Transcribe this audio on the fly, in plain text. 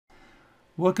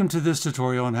Welcome to this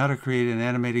tutorial on how to create an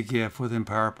animated GIF within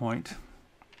PowerPoint.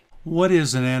 What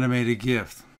is an animated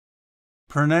GIF?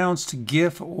 Pronounced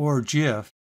GIF or GIF,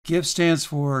 GIF stands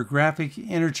for Graphic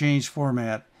Interchange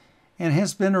Format and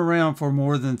has been around for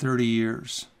more than 30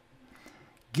 years.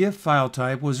 GIF file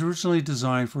type was originally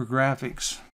designed for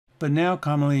graphics, but now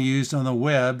commonly used on the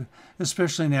web,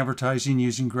 especially in advertising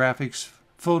using graphics,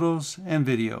 photos, and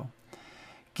video.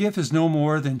 GIF is no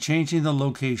more than changing the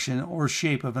location or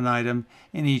shape of an item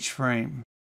in each frame.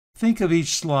 Think of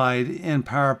each slide in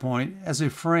PowerPoint as a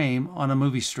frame on a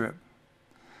movie strip.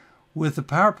 With the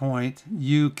PowerPoint,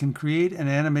 you can create an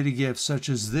animated GIF such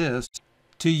as this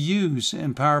to use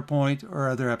in PowerPoint or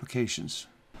other applications.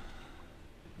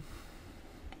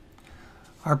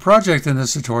 Our project in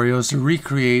this tutorial is to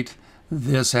recreate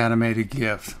this animated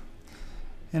GIF.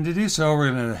 And to do so,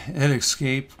 we're going to hit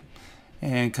Escape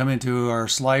and come into our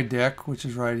slide deck, which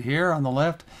is right here on the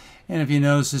left. And if you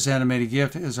notice, this animated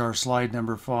GIF is our slide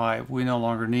number 5. We no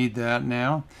longer need that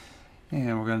now,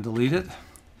 and we're going to delete it.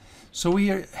 So we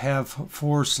have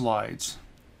 4 slides.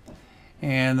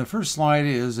 And the first slide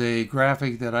is a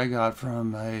graphic that I got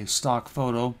from a stock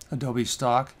photo, Adobe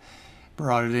stock.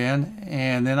 Brought it in,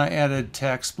 and then I added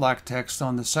text, black text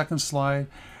on the second slide,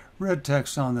 red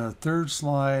text on the third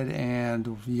slide,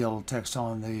 and yellow text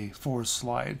on the 4th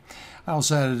slide. I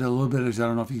also added a little bit of, I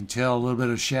don't know if you can tell, a little bit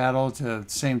of shadow to the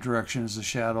same direction as the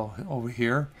shadow over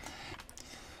here.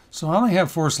 So I only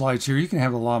have 4 slides here. You can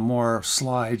have a lot more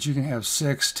slides. You can have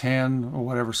 6, 10, or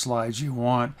whatever slides you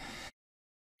want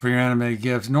for your animated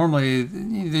GIF. Normally,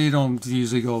 you don't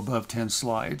usually go above 10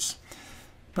 slides.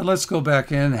 But let's go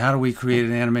back in. How do we create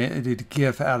an animated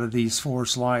GIF out of these 4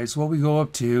 slides? Well, we go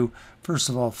up to, first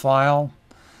of all, File.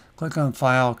 Click on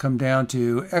File, come down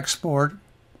to Export.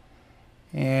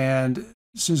 And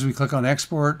as soon as we click on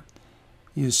Export,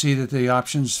 you see that the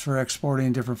options for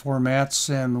exporting different formats.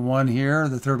 And one here,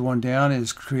 the third one down,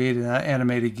 is Create an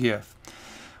Animated GIF.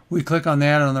 We click on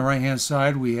that. On the right-hand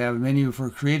side, we have a menu for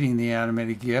creating the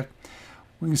animated GIF.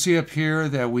 We can see up here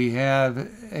that we have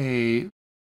a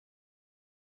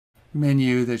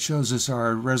menu that shows us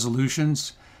our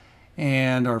resolutions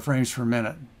and our frames per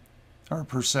minute, or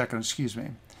per second, excuse me.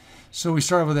 So we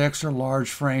start with extra large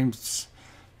frames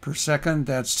per second.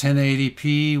 That's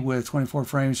 1080p with 24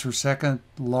 frames per second.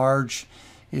 Large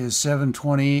is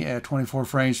 720 at 24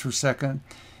 frames per second.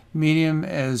 Medium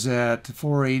is at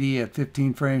 480 at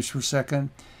 15 frames per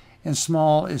second. And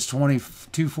small is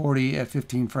 240 at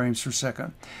 15 frames per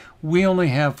second. We only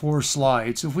have 4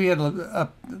 slides. If we had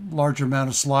a larger amount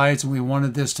of slides and we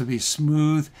wanted this to be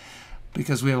smooth,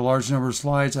 because we have a large number of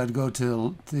slides, I'd go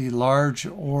to the large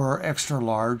or extra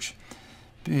large,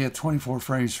 be at 24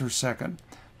 frames per second.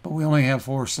 But we only have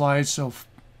 4 slides, so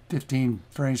 15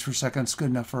 frames per second is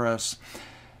good enough for us.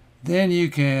 Then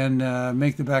you can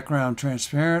make the background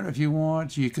transparent if you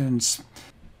want. You can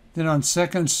then on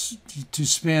seconds to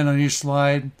spin on each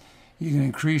slide, you can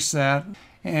increase that.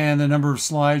 And the number of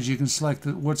slides, you can select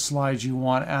what slides you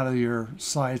want out of your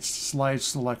slide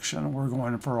selection. We're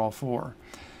going for all 4.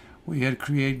 We hit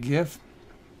Create GIF.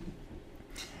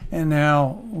 And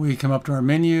now we come up to our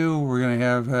menu. We're going to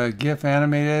have GIF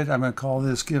Animated. I'm going to call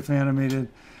this GIF Animated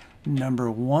number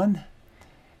 1.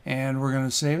 And we're going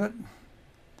to save it.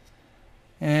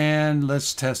 And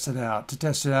let's test it out. To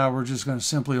test it out, we're just going to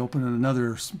simply open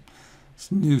another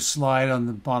new slide on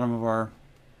the bottom of our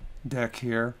deck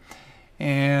here.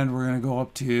 And we're going to go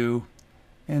up to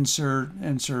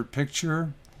Insert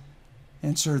Picture,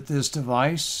 insert this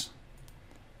device,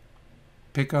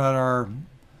 pick out our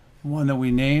one that we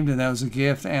named, and that was a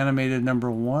GIF Animated number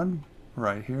 1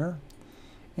 right here.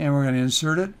 And we're going to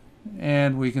insert it,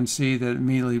 and we can see that it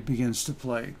immediately begins to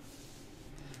play.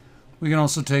 We can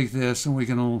also take this and we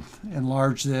can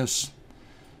enlarge this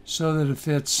so that it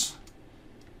fits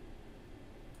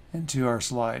into our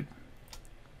slide.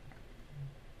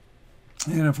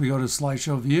 And if we go to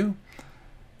Slideshow View,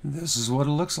 this is what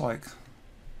it looks like.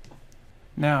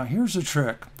 Now, here's a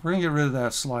trick. We're going to get rid of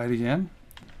that slide again.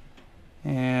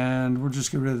 And we'll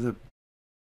just get rid of the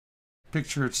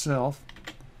picture itself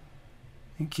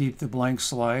and keep the blank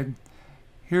slide.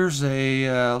 Here's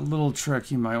a little trick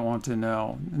you might want to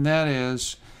know, and that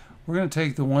is we're going to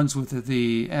take the ones with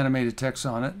the animated text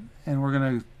on it, and we're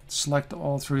going to select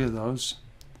all 3 of those.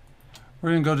 We're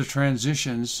going to go to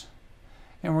Transitions,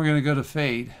 and we're going to go to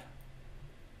Fade.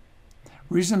 The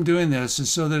reason I'm doing this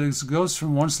is so that as it goes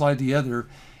from one slide to the other,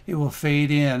 it will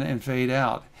fade in and fade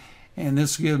out. And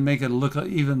this will make it look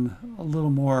even a little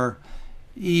more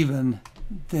even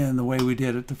than the way we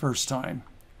did it the first time.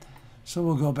 So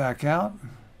we'll go back out,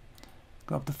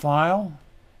 go up to File,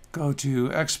 go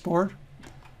to Export,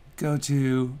 go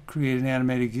to create an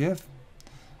animated GIF.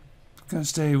 Going to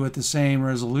stay with the same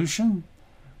resolution.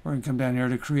 We're going to come down here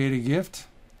to create a GIF.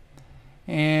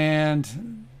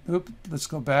 And let's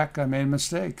go back. I made a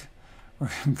mistake. We're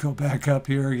going to go back up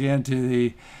here again to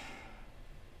the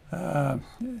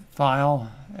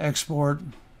file, export.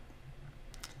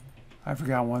 I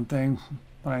forgot one thing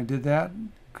when I did that.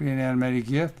 Create an animated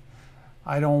GIF.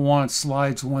 I don't want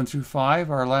slides 1 through 5.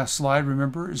 Our last slide,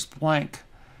 remember, is blank.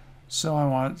 So I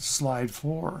want slide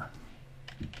 4.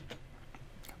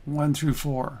 1 through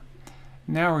 4.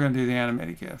 Now we're going to do the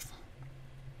animated GIF.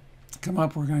 Come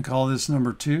up, we're going to call this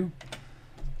number 2.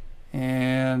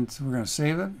 And we're going to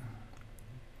save it.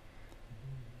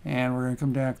 And we're going to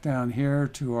come back down here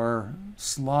to our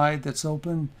slide that's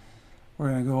open. We're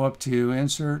going to go up to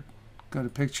Insert, go to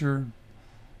Picture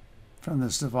from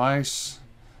this device,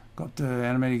 go up to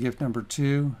animated GIF number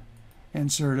 2,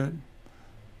 insert it.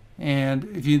 And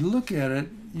if you look at it,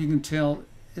 you can tell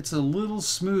it's a little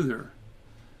smoother.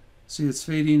 See, it's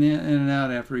fading in and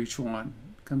out after each one.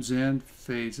 Comes in,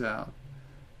 fades out,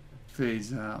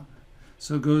 fades out.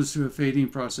 So it goes through a fading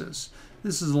process.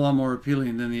 This is a lot more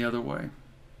appealing than the other way.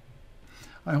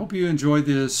 I hope you enjoyed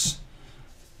this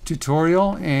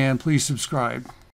tutorial, and please subscribe.